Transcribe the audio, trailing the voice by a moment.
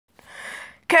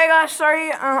Okay guys,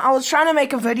 sorry, I was trying to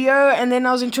make a video and then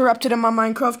I was interrupted and my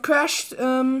Minecraft crashed.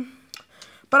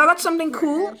 But I got something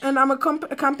cool and I'm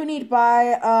accompanied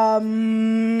by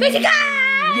Crazy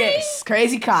Kai! Yes,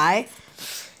 Crazy Kai.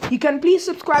 You can please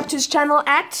subscribe to his channel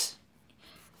at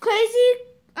Totally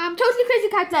Crazy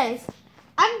Kai Plays.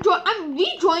 I'm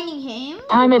rejoining him.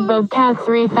 I'm at Bobcat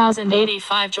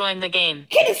 3085. Join the game.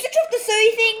 Can you switch off the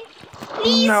silly thing,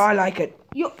 please? No, I like it.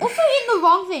 You're also in the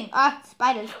wrong thing.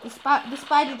 Spiders. The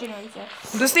spider generator.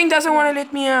 This thing doesn't want to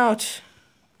let me out.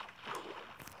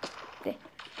 Okay.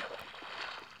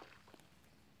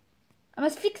 I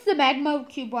must fix the magma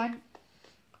cube one.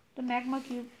 The magma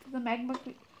cube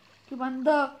one.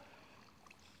 The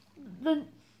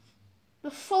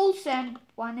soul sand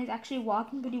one is actually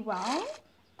working pretty well.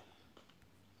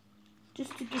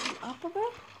 Just to get you up a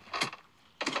bit.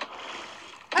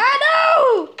 Ah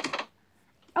no!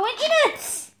 I went in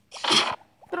it!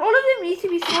 But all of them need to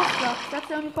be source blocks. That's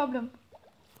the only problem.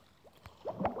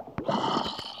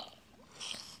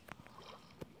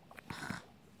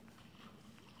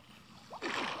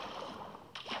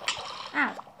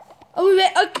 Ow.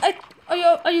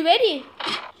 Are you ready?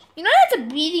 You know that's a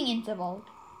breathing interval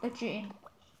that you're in.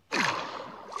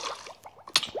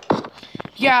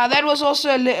 Yeah, that was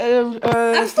also a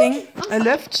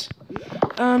lift.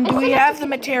 Do we have the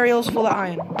materials for the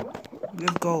iron? We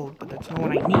have gold, but that's not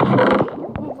what I need.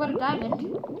 We've got a diamond.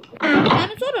 You have a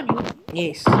diamond sword on you?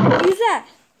 Yes. Use that.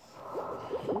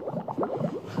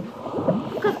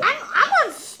 Because I'm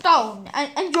on stone,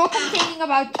 and you're complaining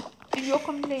about...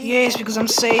 Yes, because I'm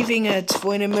saving it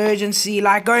for an emergency,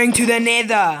 like going to the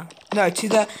Nether. No, to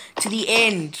the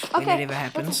end. Okay. When it ever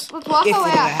happens. Let's walk If our way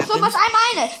it ever out. happens. So must I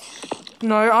mine it?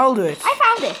 No, I'll do it. I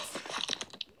found it.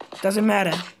 Doesn't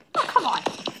matter. Oh, come on.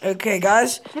 Okay,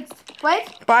 guys. Wait.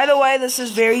 By the way, this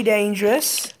is very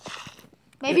dangerous.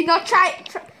 Maybe not try.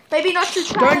 Maybe not to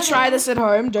try. Don't try this at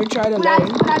home. Don't try it Without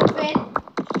alone. bed.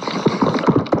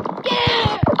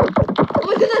 Yeah. Oh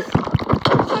my goodness.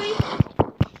 Sorry.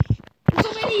 There's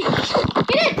so many.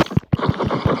 Get it.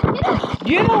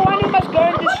 You're the one who must go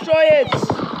and destroy it.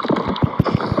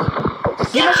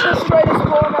 You must destroy the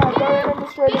spawner. Go in and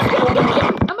destroy the spawner.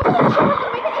 I'm not gonna try to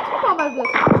make an extra farm out of this.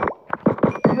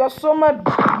 You are so much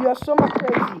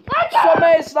crazy.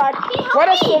 Summer is like, what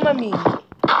does summer mean?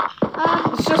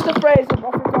 It's just a phrase that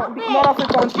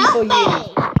non-Afrikaans people use.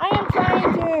 I am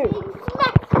trying to.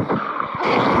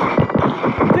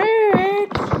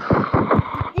 Dude!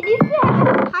 It needs to have a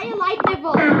higher light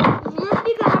level. It really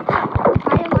needs to have a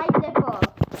higher light level.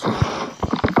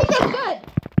 I think that's good.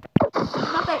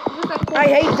 Not that, just like I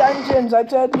hate dungeons. I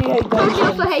totally hate dungeons. I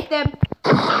also hate them.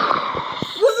 Is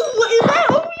that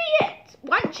only it?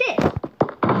 One chest.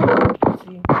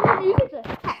 Use it to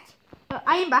hat.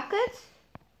 Iron buckets.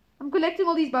 I'm collecting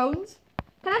all these bones.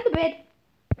 Can I have the bed?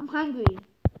 I'm hungry.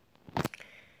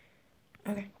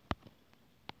 Okay.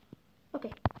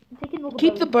 Okay. I'm taking all the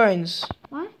Keep bones. the bones.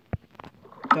 What?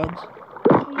 Dogs.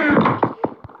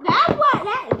 That's what. I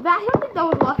don't think that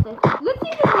was worth it. Let's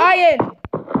see the Iron!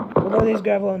 Although there's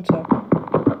gravel on top.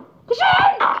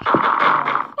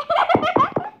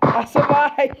 I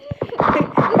survived.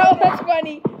 Oh, that's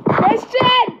funny.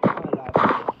 Question!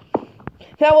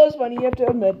 That was funny, you have to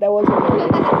admit. That was funny.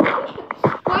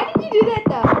 Why did you do that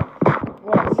though?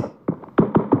 What?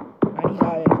 I need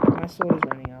iron. My sword is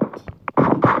running out.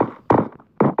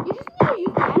 You just need to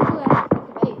use the anvil as the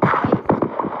base.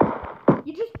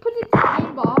 You just put it in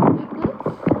iron bar like this.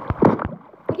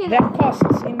 Okay, That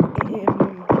costs in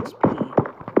XP.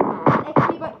 XP,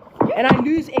 but And I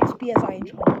lose XP as I enchant.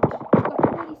 you've got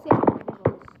 27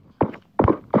 levels.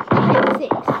 I had 6.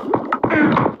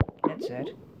 That's it.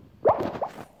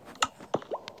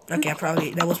 Okay,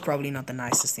 that was probably not the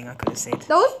nicest thing I could have said.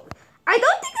 I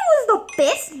don't think it was the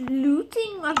best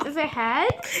looting I've ever had.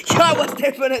 Yeah, it was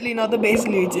definitely not the best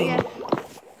looting. Yeah.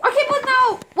 Okay, but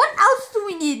now, what else do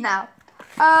we need now?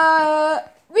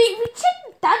 We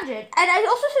checked dungeon, and I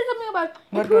also said something about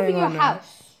improving your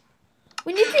house.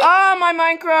 We need to... Oh, my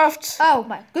Minecraft. Oh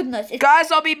my goodness.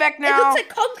 Guys, I'll be back now. It looks like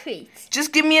concrete.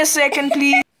 Just give me a second,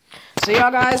 please. So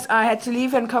yeah, guys, I had to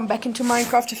leave and come back into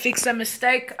Minecraft to fix a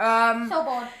mistake. So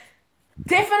bored.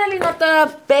 Definitely not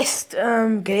the best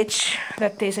glitch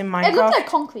that there's in Minecraft. It looks like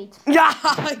concrete. Yeah,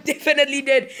 I definitely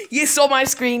did. You saw my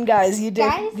screen, guys. You did.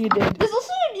 Guys, You did. There's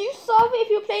also a new server if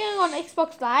you're playing on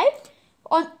Xbox Live.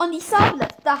 On the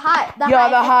servlet, the Hive. The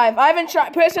Hive. I haven't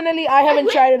tried. Personally, I haven't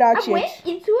tried it out I yet. went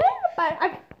into it, but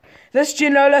This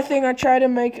Genola thing I try to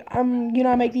make, I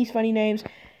make these funny names.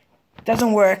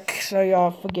 Doesn't work, so yeah,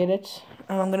 forget it.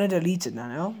 I'm gonna delete it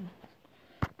now.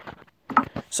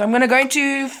 So I'm gonna go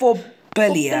into for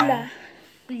Belia.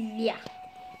 Yeah.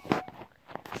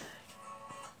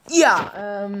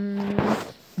 Yeah.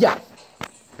 Yeah.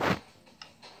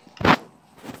 I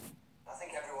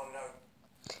think everyone knows.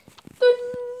 Dun,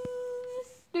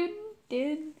 dun,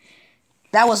 dun.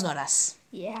 That was not us.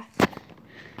 Yeah.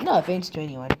 No offense to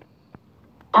anyone.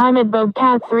 Time at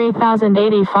Bobcat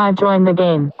 3085 joined the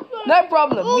game. No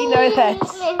problem. We know that.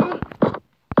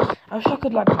 I wish I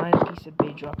could like mine a piece of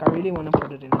bedrock. I really want to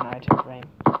put it in an item frame.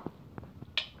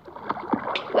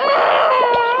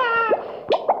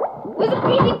 Where's the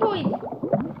breathing point?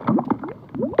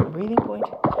 Breathing point?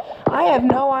 I have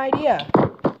no idea.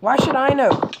 Why should I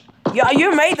know? Yeah,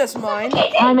 you made this mine.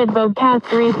 Time at Bobcat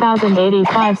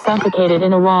 3085 suffocated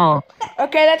in a wall.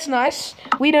 Okay, that's nice.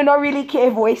 We do not really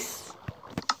care, voice.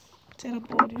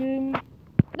 Teleport him.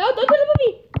 No, don't teleport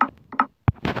me.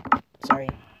 Sorry.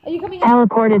 Are you coming out?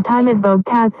 Teleported Time at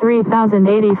Bobcat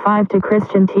 3085 to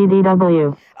Christian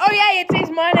TDW. Oh yeah, it says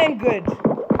my name good.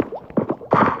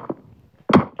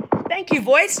 Thank you,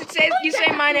 voice. It says you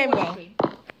say my name well.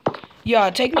 Yeah,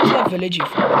 take me to that village you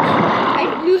found.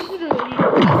 I lose it already.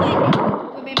 I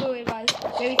don't remember where it was.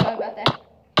 Very sorry about that.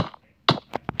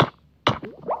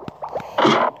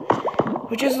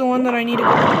 Which is the one that I need to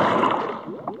go to?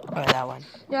 Oh, that one.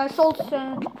 Yeah,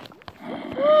 Saltstone.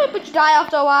 But you die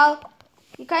after a while.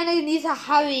 You kind of need to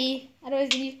hurry.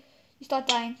 Otherwise, you start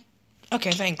dying.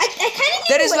 Okay, thanks. I kind of need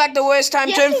That to is wait. like the worst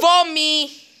time to inform me.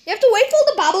 You have to wait for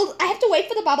the bubbles. I have to wait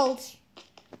for the bubbles.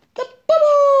 The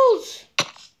bubbles!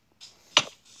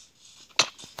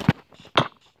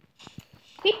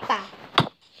 Creeper.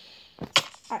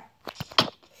 Alright.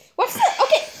 What's the...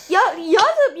 Okay,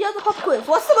 here's the pop quiz.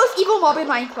 What's the most evil mob in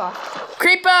Minecraft?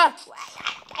 Creeper!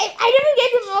 I never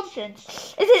gave them options.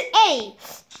 Is it A,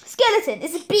 skeleton?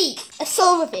 Is it B, a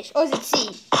silverfish? Or is it C,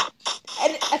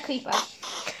 a creeper?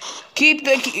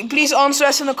 Please answer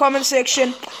us in the comment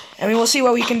section, and we will see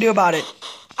what we can do about it.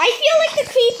 I feel like the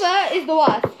creeper is the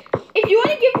worst. If you want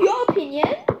to give your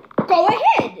opinion, go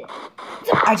ahead.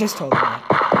 I just told you that.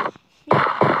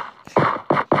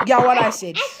 Yeah, what I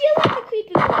said. I feel like the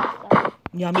creeper is the worst, though.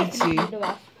 Yeah, me Definitely too. the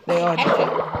worst. They are.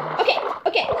 Okay.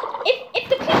 If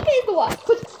the creeper is the worst,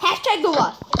 put hashtag the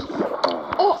worst.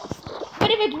 But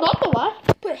if it's not the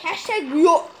worst, put hashtag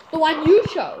the one you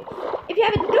chose. If you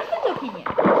have a different opinion,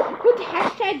 put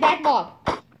hashtag that mob.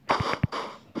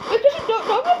 Because you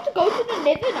don't have to go to the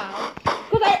Nether now.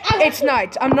 It's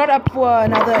night. I'm not up for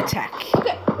another attack.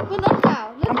 Okay, well not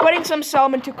now. I'm putting some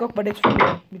salmon to cook, but it's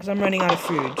for because I'm running out of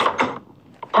food.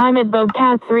 Time at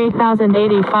Bobcat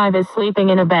 3085 is sleeping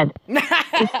in a bed.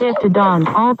 To skip to dawn,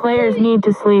 all players need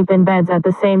to sleep in beds at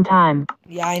the same time.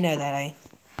 Yeah, I know that, eh?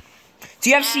 Do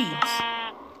you have seeds?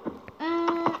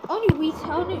 Only wheat.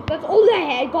 That's all I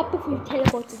had. Got before you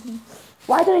teleported me.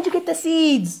 Why didn't you get the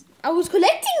seeds? I was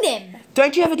collecting them.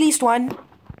 Don't you have at least one?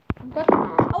 All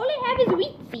I have is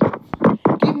wheat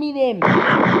seeds. Give me them.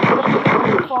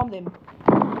 I'm gonna farm them.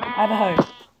 I have a home.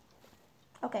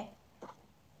 Okay.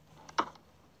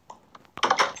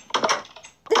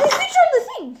 Did they switch on the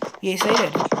thing? Yes, I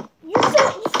did.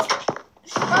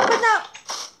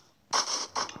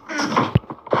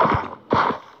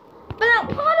 But now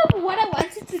part of what I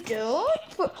wanted to do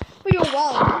for your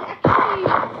world is actually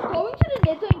going to the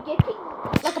Nether and getting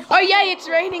like a... Oh yeah, it's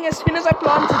raining as soon as I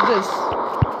planted this.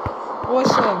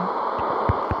 Awesome.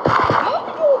 How is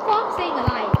the whole farm staying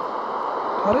alive?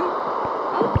 Pardon?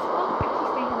 How is this farm actually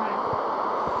staying alive?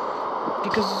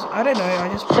 Because, I don't know, I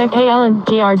just... KL and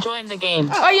GR joined the game.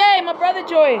 Oh yay, my brother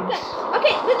joined.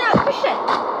 Okay, but now, Christian.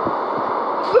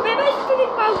 Remember I was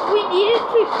talking about we needed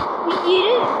to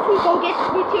go get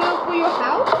material for your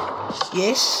house?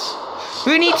 Yes.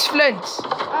 Who needs flints?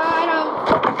 I don't...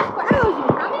 What arrows you?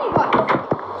 How many what?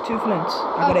 2 flints.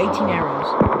 I got 18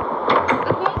 arrows.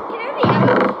 Can I have the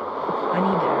arrows? I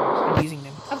need the arrows. I'm using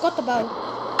them. I've got the bow.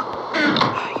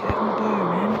 Ah, you have my bow,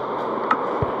 man.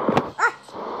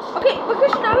 Okay, but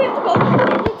Christian, now we have to go to the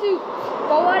Nether to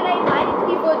go on a mining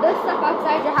tree for this stuff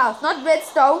outside your house. Not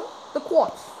redstone, the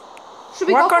quartz. Should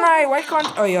we Why go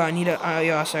can't, oh yeah, I need a, oh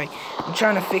yeah, sorry. I'm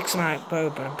trying to fix my bow,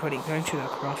 but I'm going to the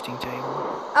crafting table.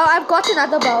 Oh, I've got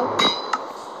another bow.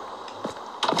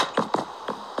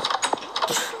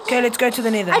 Okay, let's go to the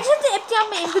Nether. I just have to empty out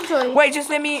my inventory. Wait, just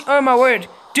let me, oh my word.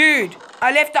 Dude,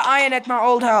 I left the iron at my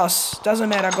old house. Doesn't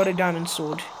matter, I got a diamond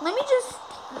sword. Let me just...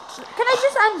 Can I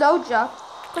just unload you?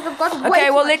 Because I've got way Okay,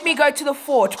 too well much. let me go to the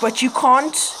fort, but you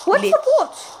can't What's the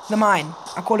fort? The mine.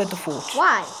 I call it the fort.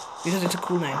 Why? Because it's a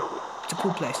cool name. It's a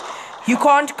cool place. You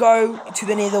can't go to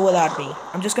the Nether without me.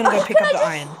 I'm just gonna go pick up the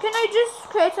iron. Can I just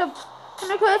create a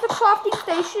crafting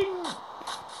station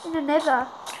in the Nether?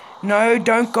 No,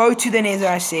 don't go to the Nether,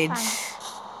 I said.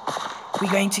 Fine.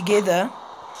 We're going together.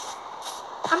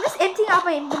 I'm just emptying out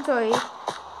my inventory.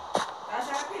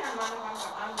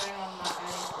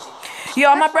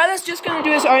 Yeah, my brother's just gonna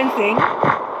do his own thing.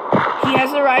 He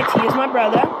has the right. He is my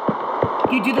brother.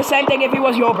 He'd do the same thing if he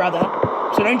was your brother.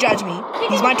 So don't judge me.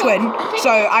 He's my twin. So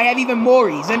I have even more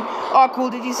reason. Oh, cool.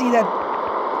 Did you see that?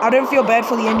 I don't feel bad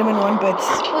for the Enderman one, but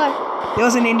What? there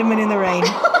was an Enderman in the rain.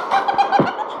 It's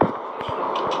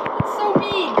so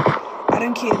mean. I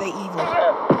don't care. They're evil.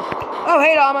 Oh,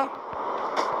 hey, llama.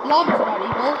 Llamas are not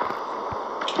evil.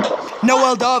 No,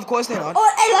 well, duh. Of course they're not.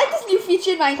 Oh, I like this new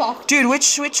feature in Minecraft. Dude,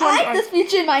 which one? I like this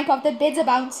feature in Minecraft. The beds are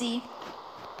bouncy.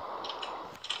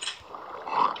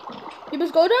 You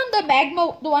must go down the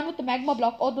magma, the one with the magma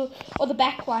block, or the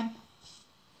back one.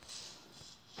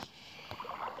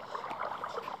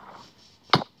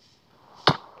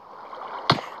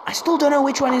 I still don't know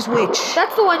which one is which.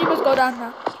 That's the one you must go down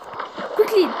now.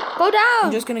 Quickly, go down.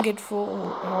 I'm just gonna get full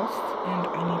health, and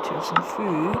I need to have some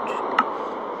food.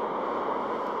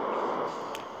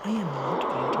 I am not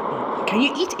going to eat. Can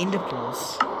you eat ender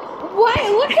pearls? Why?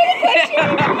 What kind of question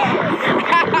is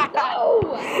that? No.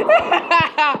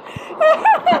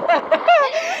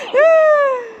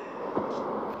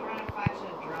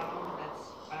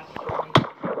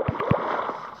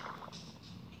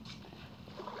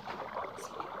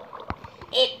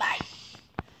 Eat my.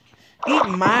 Eat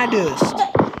my dust.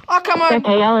 Oh, come on.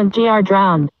 KL and GR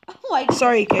drowned. Oh my God.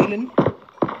 Sorry, Kaylin.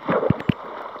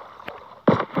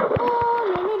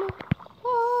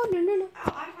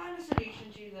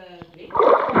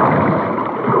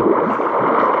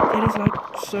 That is like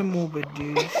so morbid,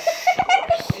 dude.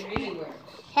 It really works.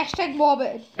 Hashtag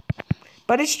morbid.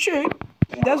 But it's true.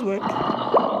 It does work.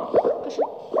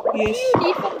 Yes. What do you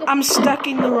need from the? I'm stuck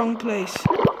in the wrong place.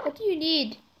 What do you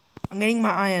need? I'm getting my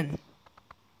iron.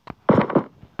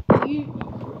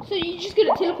 So you're just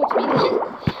gonna teleport to me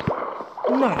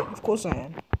then? No, of course I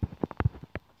am.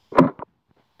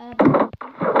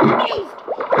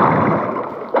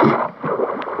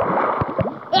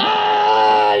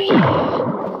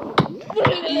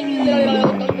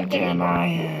 Damn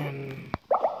iron.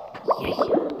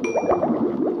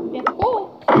 You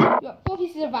have four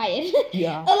pieces of iron.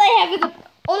 Yeah. all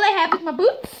I have is my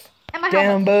boots and my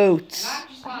Damn helmet. boots. And I've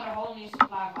just found a whole new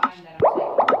supply of iron that I'm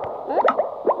taking. Huh? Well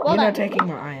You're done. not taking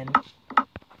my iron.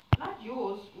 Not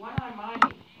yours, one I'm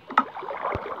mining.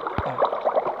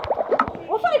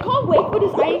 Also, I can't wait for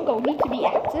this iron golem to be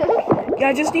active. Yeah,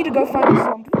 I just need to go find the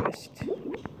swamp first. Or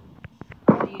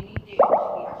do you need to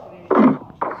actually activate it?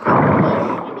 I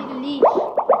need to leave.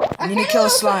 I need to kill a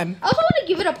slime. I also want to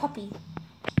give it a puppy.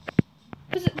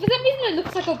 For some reason, it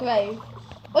looks like a grave.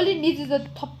 All it needs is the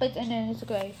top bit and then it's a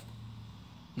grave.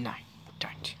 No,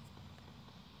 don't.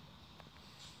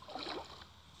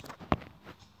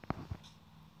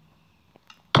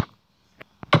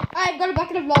 I've got a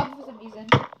bucket of lava for some reason.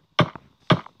 I'm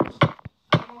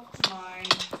off to mine.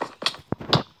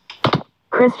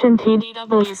 Christian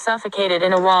TDW suffocated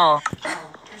in a wall.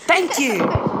 Thank you.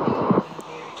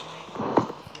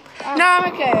 No,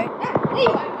 I'm okay. Ah, there you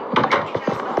are.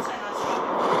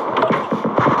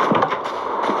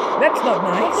 That's not What's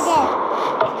the nice. door?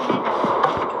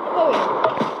 Go in.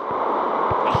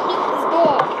 I hate this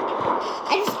door.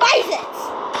 I despise it.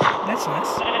 That's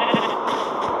nice.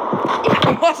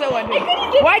 I'm also wondering,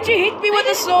 why'd you hit me with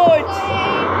a sword?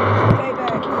 Sorry.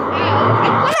 Payback. I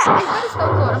got a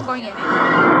stone sword. I'm going in.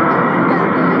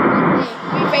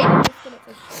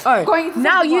 Oh, Going into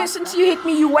now something you, else. since you hit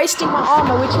me, you're wasting my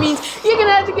armor, which means you're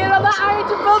gonna have to get all the iron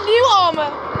to build new armor.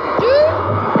 Dude!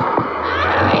 I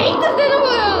hate this little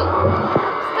world!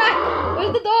 Stuck!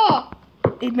 Where's the door?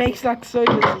 It makes like so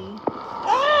busy.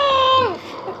 Oh!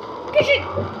 Push it!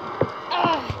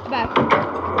 Ah, back.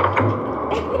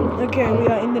 Okay, we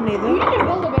are in the We Nether. need to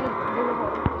build a better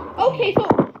hole. Okay, so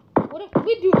what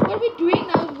we're doing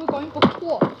now is we're going for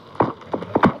quartz.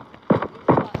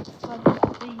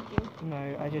 Thank you.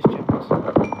 No, I just jumped.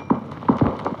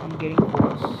 I'm getting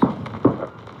quartz.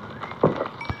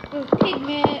 There's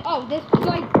pigment. Oh, there's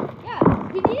like yeah.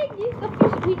 We need these stuff.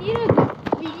 We need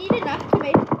enough to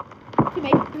make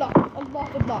blocks. A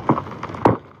lot of blocks.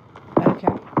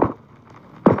 Okay.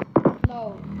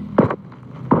 No.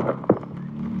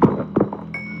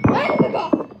 Where's the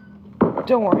boss?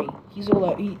 Don't worry. He's all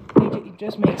out. He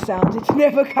just makes sounds. It's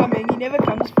never coming. He never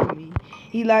comes for me.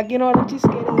 He like, you know what? I'm too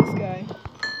scared of this guy.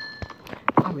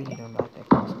 I really don't like that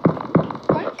guy.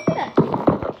 Why don't you do that?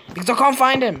 Because I can't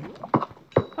find him.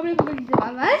 How many people did you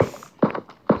have? Us?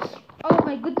 Oh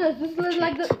my goodness, this is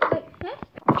like the huh?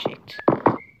 I've checked.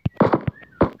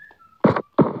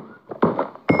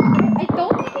 I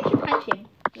don't think you should punch him.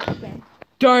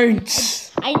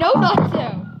 Don't. I know not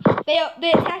to.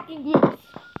 They're attacking groups.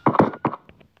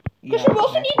 Because Yeah, you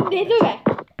also need netherrack.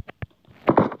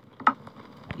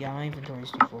 Yeah, my inventory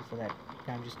is too full for that.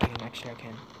 No, I'm just kidding. Actually, I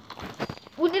can.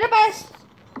 We need enough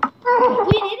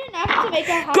to make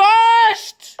a house.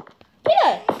 Ghost!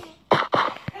 Peter!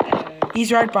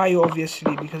 He's right by you,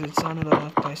 obviously, because it sounded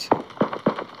like that place.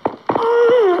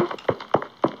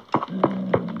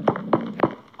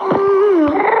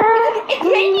 It's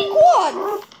raining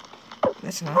quartz!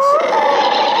 That's nice.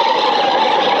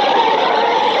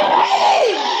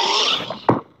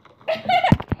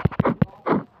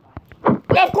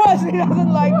 Of course, he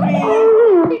doesn't like me.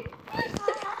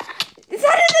 It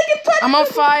sounded like a touch. I'm on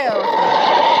fire.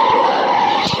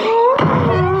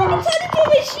 It sounded like a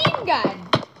machine gun.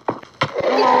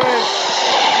 Come on, wait.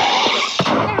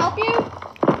 Can I help you?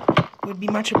 Would be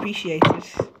much appreciated.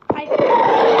 Hi.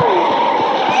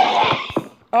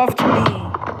 After me.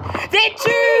 There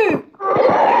too!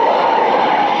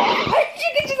 How did you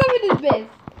get yourself in this bed?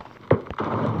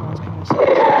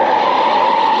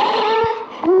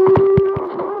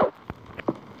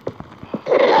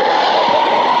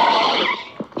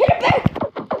 Hit it back!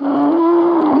 It's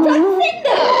on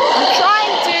cinder! I'm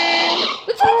trying to.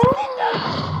 It's on cinder!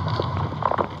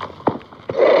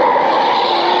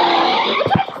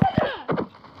 It's on cinder!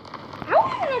 How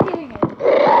are you not doing it?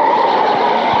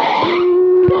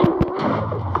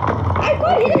 I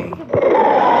got hit it.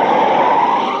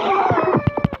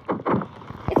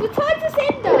 It's returned to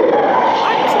sender.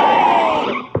 I'm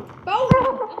trying. Bo, I'm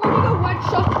gonna go one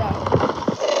shot though.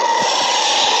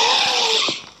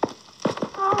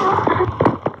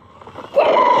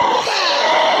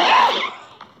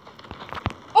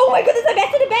 Oh my goodness, I'm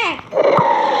back to the back.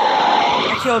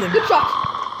 I killed him. Good shot.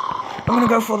 I'm gonna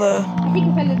go for the I think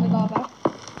I fell in the lava.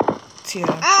 tier.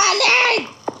 Ah, lag!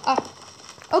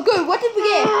 Oh good, what did we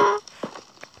get?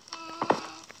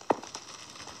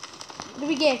 What did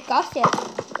we get? Gas yet?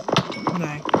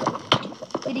 No.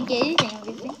 We didn't get anything,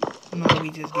 obviously. No, we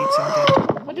just get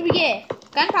something. What did we get?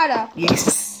 Gunpowder.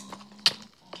 Yes.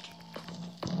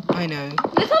 I know.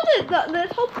 Let's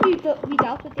hope we dealt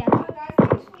with the other. Guys,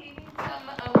 thanks for leaving some,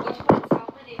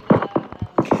 salmon in the,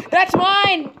 That's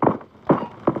mine.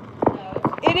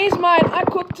 no. It is mine. I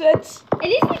cooked it. At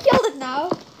least we killed it now.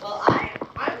 Well,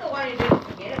 I'm the one who didn't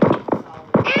forget about the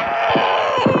salmon.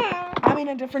 Ah! I'm in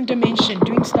a different dimension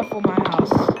doing stuff for my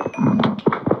house.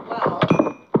 Well,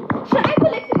 Should I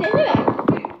collect the netherrack?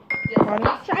 Pardon?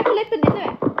 Should I collect the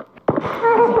netherrack?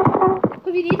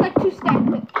 Because we need like 2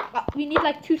 stacks. We need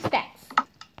like 2 stacks.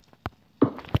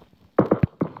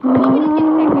 Maybe we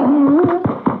didn't get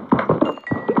attacked though.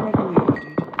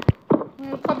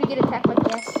 We'll probably get attacked by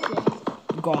gas.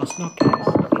 Gods, not gas.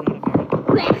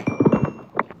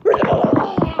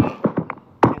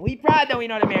 We proud that we're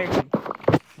not American.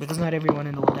 Because not everyone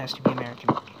in the world has to be American.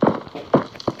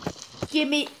 Give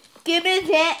me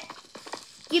that.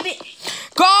 Give it.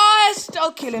 Ghost!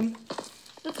 I'll kill him.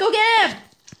 Let's go get him.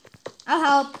 I'll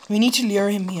help. We need to lure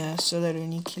him here so that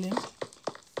when you kill him.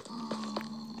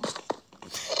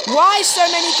 Why so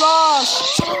many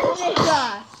ghosts?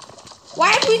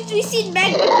 Why have we seen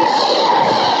magma field?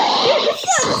 Dude, this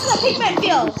is a pigman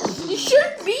field. You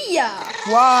shouldn't be here.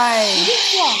 Why? You didn't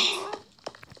swamp.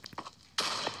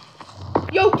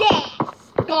 Yo, gas.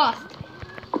 Ghost.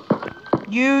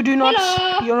 You do not.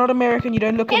 Hello. You're not American. You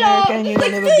don't look Hello. American. You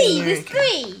There's will like never be 3. There's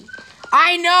American. 3.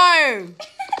 I know.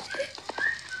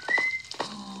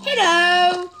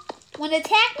 Hello. Wanna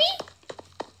attack me?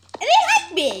 And they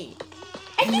like me.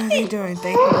 I No, think they they. don't.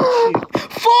 They hate you.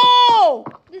 4!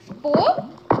 There's 4?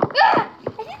 Ah, I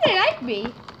think they like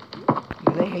me.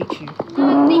 No, they hate you.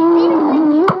 No, they don't like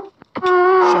me.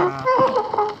 Shut up.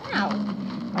 Ow.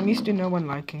 I'm used to no one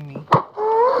liking me.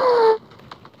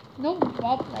 No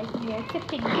mob like me except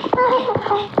pigmen.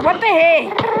 What the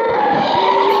heck?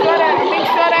 I'm being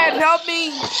shot at. Help me.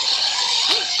 I'm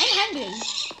hungry.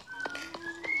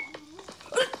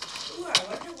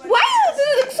 Why does it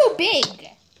look so big?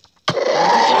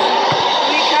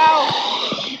 Holy cow.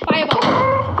 Fireball.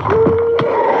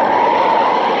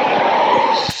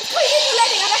 Wait, it's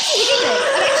landing. I'm actually hitting it.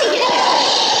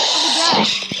 On the ground.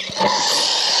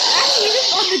 Actually, it is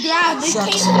on the ground. They Sucks.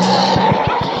 changed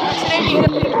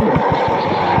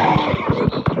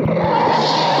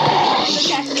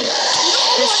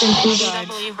Christian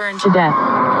PW burned to death.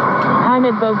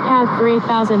 Hamid Bobcat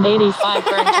 3085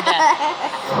 burned to death.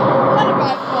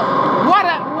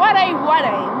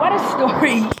 What a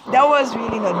story. That was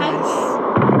really not nice.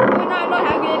 We're not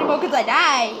hungry anymore because I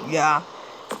died. Yeah.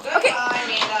 goodbye,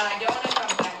 Nana. I don't want to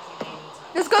come back to me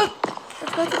anytime. Let's go.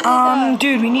 Let's go to the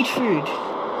Dude, we need food.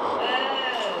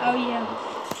 Oh yeah.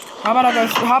 How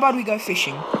about we go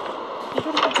fishing? We're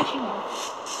going to go fishing now.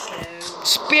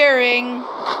 Spearing. No,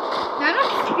 I'm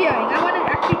not spearing. I want to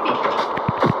actually fish.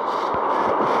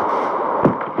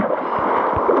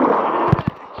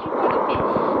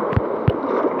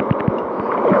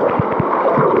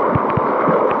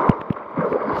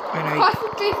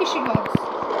 fishing rods.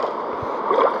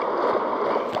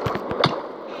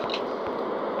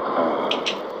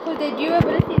 Because their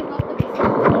durability is not the best.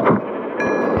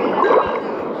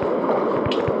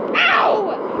 Ow!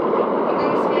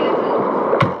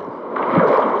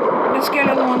 The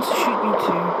skeleton wants to shoot me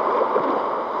too.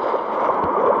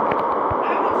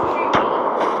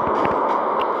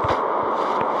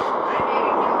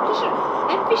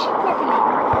 I'm fishing properly.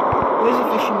 Where's the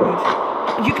fishing rod?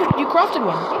 You crafted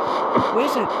one.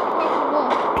 Where's it?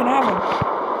 Can I have one?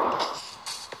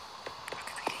 I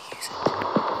can really use it.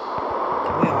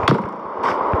 Where are you?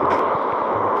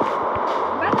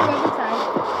 I'm at the other side.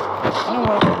 I don't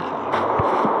want to.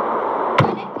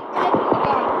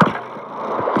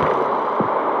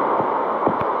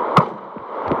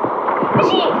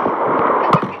 Fishing!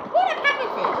 What a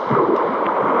pufferfish!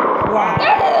 Wow.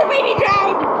 There's a baby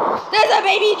drowned! There's a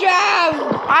baby drowned!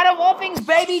 Out of all things,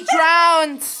 baby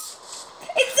drowns.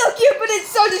 It's so cute, but it's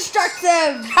so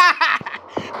destructive!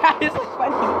 That is so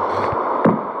funny.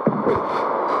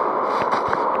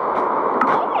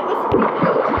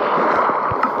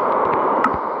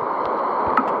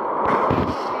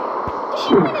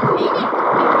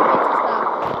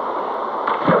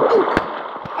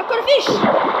 I've got a fish!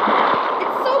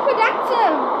 It's so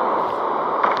productive!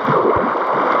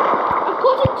 I've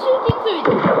caught it 2 things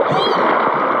already.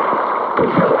 Oh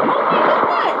my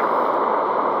goodness!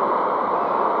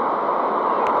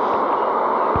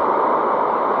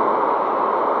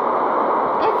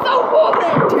 That's so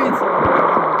morbid! Dude, so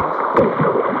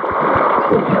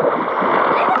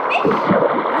There's a fish!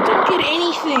 I don't get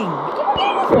anything. I keep on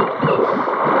getting this one fish!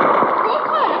 More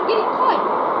cod! I'm getting cod!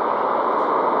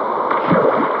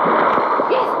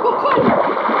 Yes, more cod!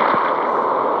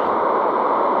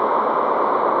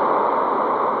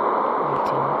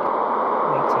 Waiting.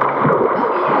 Oh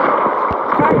yeah!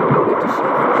 Carl, you need to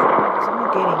share fish because I'm not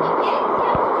getting.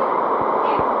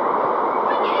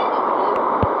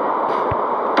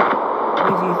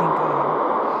 Where do you think I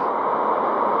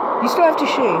am? You still have to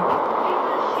share.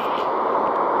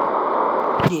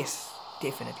 Yes,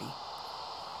 definitely.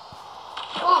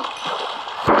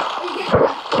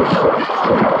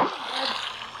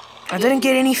 I didn't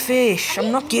get any fish.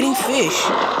 I'm not getting fish.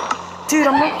 Dude,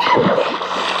 I'm not.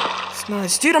 It's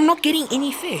nice. Dude, I'm not getting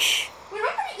any fish. We're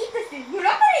not gonna eat this thing. We're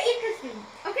not gonna eat this thing.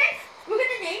 Okay? We're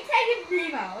gonna name tag him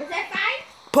Primo. Is that fine?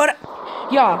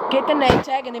 Yeah, get the name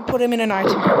tag and then put him in an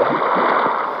item.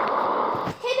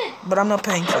 Okay then. But I'm not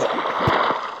paying for it.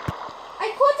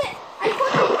 I caught it. I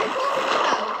caught it.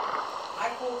 I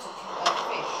caught a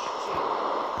fish too.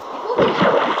 I caught it.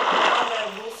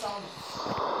 Raw salmon.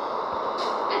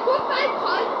 I caught 5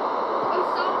 cod of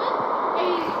salmon, a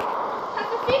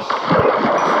pufferfish.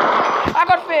 I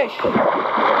got fish.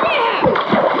 Yeah.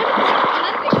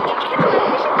 Another fish. Catch another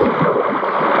fish.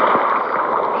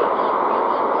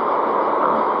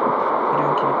 You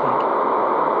don't kill a pig.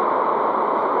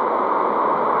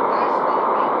 That's not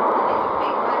a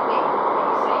big man name.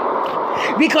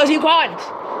 Because you can't.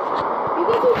 You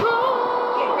go too far.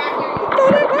 Get back here, you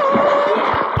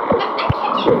I'm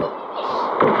catching so many fish.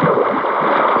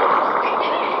 I've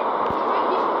never had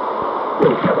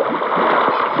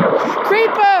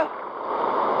Creeper!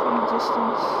 From a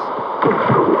distance.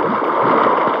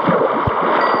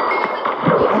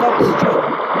 I got this string.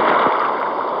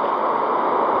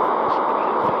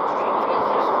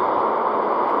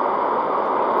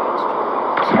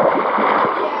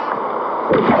 Yeah.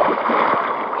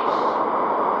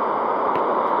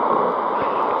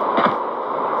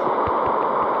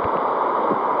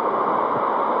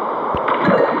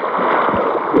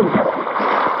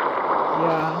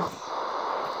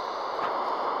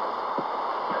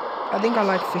 I think I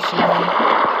like fishing now.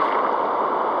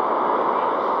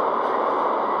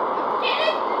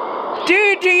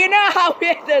 Dude, do you know how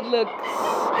weird that looks?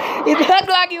 It looked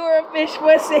like you were a fish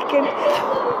for a second.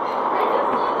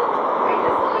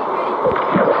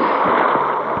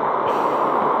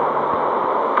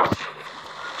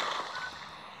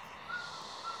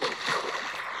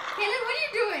 Caleb, what are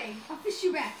you doing? I'll fish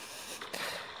you back.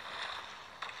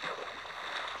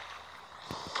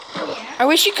 Oh, yeah. I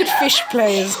wish you could fish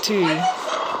players too.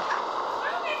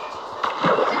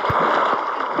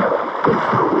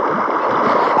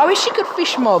 I wish you could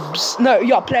fish mobs. No,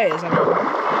 yeah, players. I mean.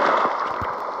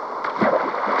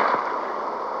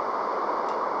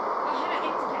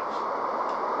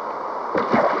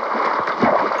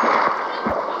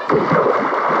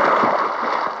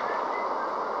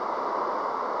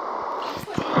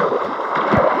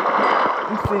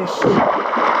 Fish.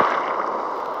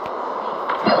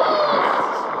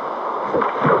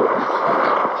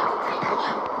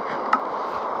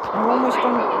 I'm almost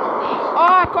done. Oh,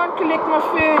 I can't collect my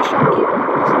fish. I keep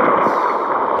on losing it.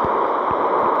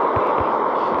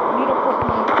 I need to put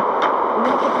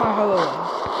my hoe away.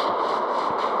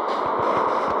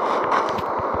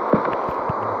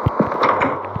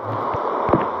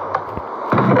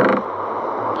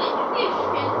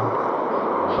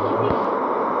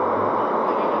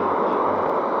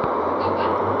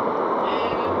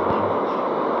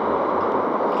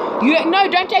 No,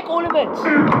 don't take all of it.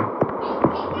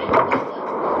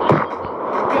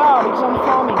 Yeah, because I'm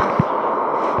farming.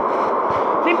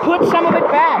 Then put some of it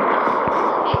back.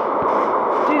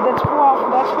 Dude, that's for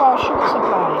our sugar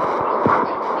supply.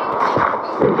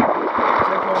 It's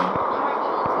okay.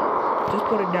 Just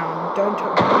put it down. Don't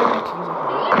have to use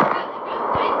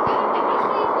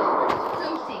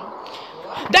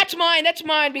it. That's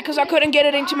mine because I couldn't get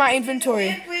it into my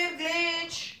inventory.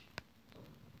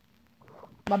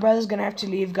 My brother's gonna have to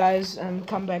leave, guys, and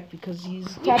come back because his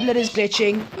tablet is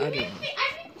glitching. I've been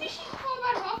fishing for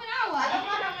about half an hour. I'm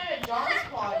not having a dance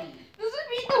party. This has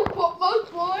been the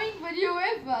most boring video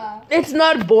ever. It's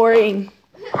not boring.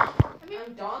 I'm at a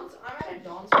dance party.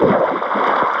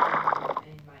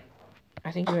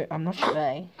 I think I'm not sure.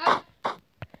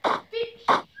 Fish.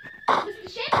 Mr.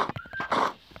 Chef.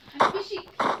 I'm fishing.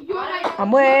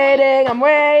 I'm waiting. I'm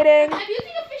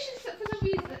using a fish for some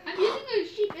reason. I'm using a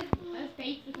sheep as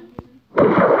bait for some reason.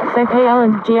 CKL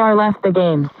and GR left the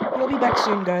game. We'll be back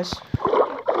soon, guys.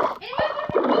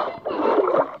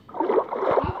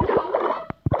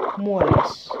 More or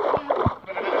less.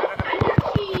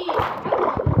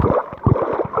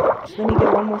 Just let me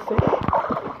get one more fish.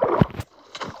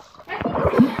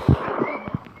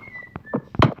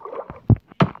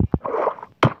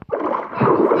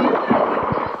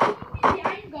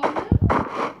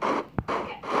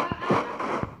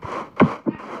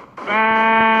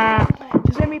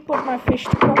 Just let me put my fish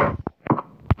to cook.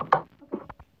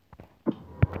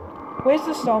 Where's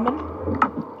the salmon?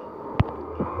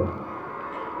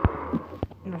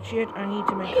 Not yet. I need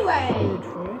to make food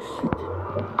first.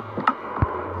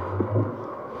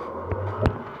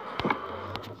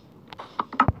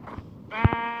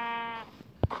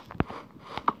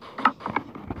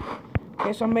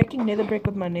 Okay, so I'm making nether brick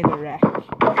with my nether rack. Okay.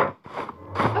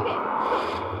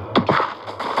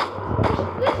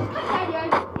 Let's just cut that here in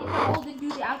the old and do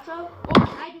the outro. Or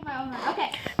I do my own one. Okay.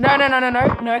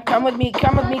 No, come with me,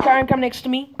 Karen, come next to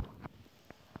me.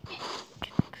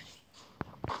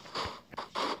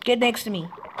 Get next to me. Wait,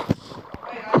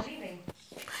 I'm leaving.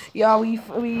 Yeah,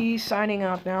 we signing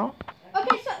out now.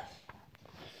 Okay, so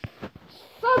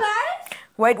guys.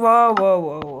 Wait,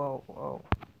 whoa.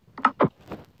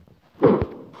 I'm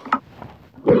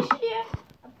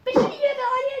fishing here, the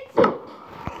audience.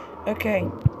 Okay,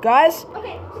 guys.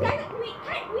 Okay, so guys, we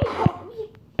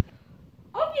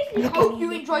obviously hope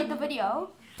you enjoyed the video.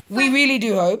 We really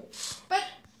do hope. But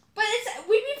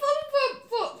we've been filming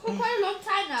for quite a long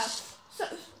time now.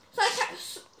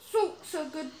 So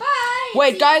goodbye.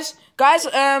 Wait, guys,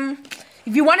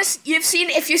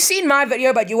 if you've seen my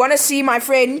video, but you want to see my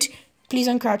friend, please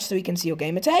uncrouch so we can see your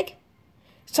gamer tag.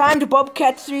 It's time to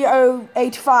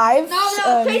Bobcat3085.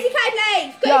 No, Crazy Kai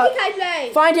Plays. Kai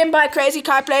Plays. Find him by Crazy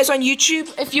Kai Plays on YouTube.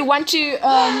 If you want to,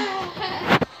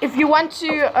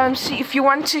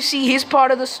 see his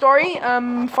part of the story,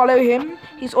 follow him.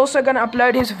 He's also gonna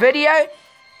upload his video.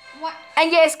 What? And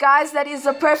yes, guys, that is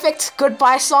the perfect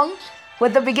goodbye song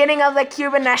with the beginning of the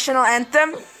Cuban national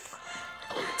anthem.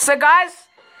 So, guys,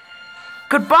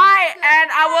 goodbye,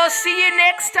 and I will see you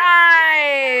next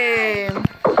time.